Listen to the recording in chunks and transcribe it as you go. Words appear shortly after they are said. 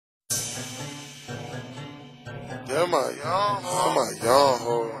Yeah, my young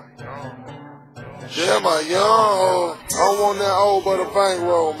hoe. Yeah, my young hoe. I don't want that old but a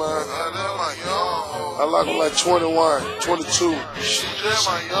bankroll, man. I like her like 21, 22. She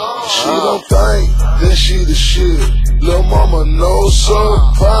don't think that she the shit. Lil' mama knows so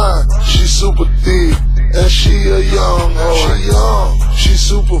fine. She super thick and she a young hoe. She young, she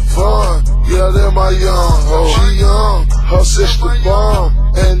super fun. Yeah, that my young hoe. She young, her sister bomb.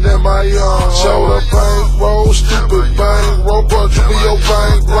 And then my young hoe. Shoulder bankroll, stupid bankroll, but you be your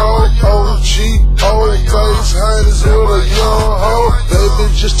bankroll. OG, old face, highness with a young hoe.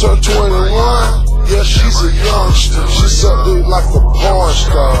 Baby just turned 21. Yeah, she's a youngster. She's something like a porn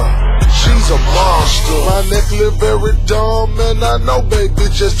star. She's a monster. My necklace very dumb, and I know baby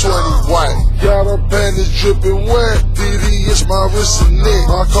just 20 white. Got her panties dripping wet. DD is my wrist and neck.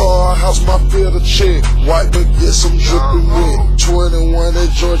 My car, house, my filter check. White but get some dripping wet. 21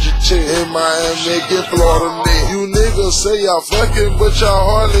 at Georgia Tech. In Miami, get Florida neck. You niggas say y'all fucking, but y'all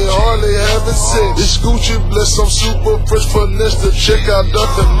hardly having sex. This Gucci bless, I'm super fresh. Finesse to check out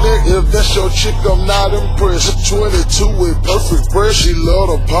the neck. If that's your chick, I'm not impressed. 22 with perfect breath. She love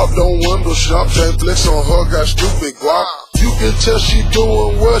to pop, don't window shop. Can't flex on her, got stupid guap. You can tell she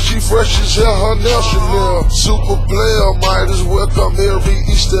doing well, she fresh as hell, her nail Chanel. Super player, might as well come every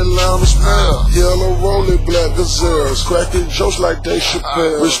Easter Lounge smell. Yellow rolling black gazelles, cracking jokes like Dave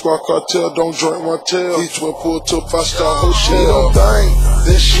Chappelle. Rich Bar Cartel, don't drink my tail. Each one pull to a 5-star hotel. She don't think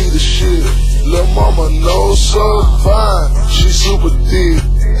that she the shit. Lil' mama knows so fine. She super thick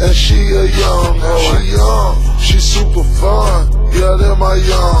and she a young hoe. She young, she super fun. Yeah, that my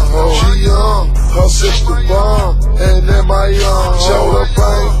young hoe. She young, her sister bomb. And then my young shoulder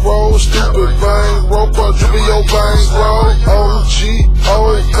bankroll, stupid bankroll, but you be your bankroll. OG,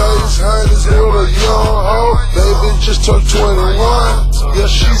 old face, highness with a young hoe. Baby just turned 21. Yeah,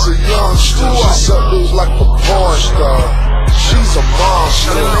 she's a youngster. She's something like a porn star. She's a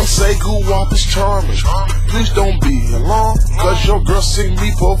monster. And they say Guwap is charming. Please don't be alarmed, cause your girl seen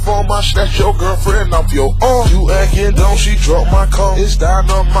me perform. I snatch your girlfriend off your arm. You acting dumb, she dropped my comb. It's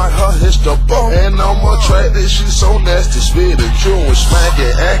dynamite, her hits the bump. And I'm attracted, she's so nasty. Spitting, chewing,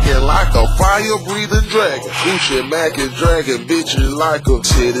 smacking, acting like a fire-breathing dragon. Gucci, mackin', dragging, bitches like a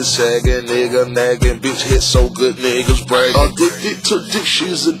titty sagging, nigga nagging, bitch hit so good, niggas bragging. Addicted to dick,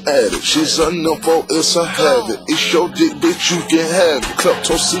 she's an addict. She's a nympho, it's a habit. It's your dick, bitch, you can have it.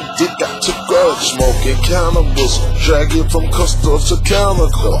 Klepto, see dick, got to grab it. Smoking cannabis, dragging from custard to Canada.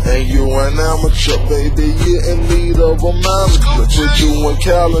 And you an amateur, baby, you're in need of a manicure. Put you in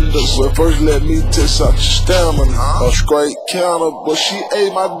calendars, but first let me test out your stamina. A straight counter, but she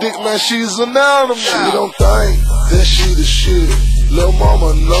ate my dick, man, she's an animal. She don't think that she the shit. Lil'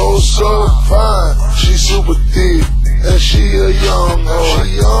 mama knows so fine. She super thick, and she a young hoe.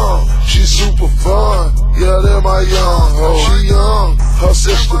 She young, she super fun. Yeah, that my young hoe. She young, her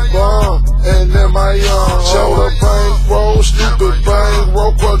sister bomb. And then my young shoulder bankroll, stupid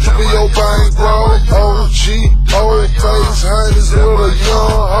bankroll, but you be your bankroll. OG, old face, highness with a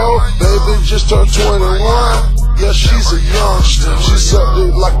young hoe. Baby just turned 21. Yeah, she's a youngster. She's up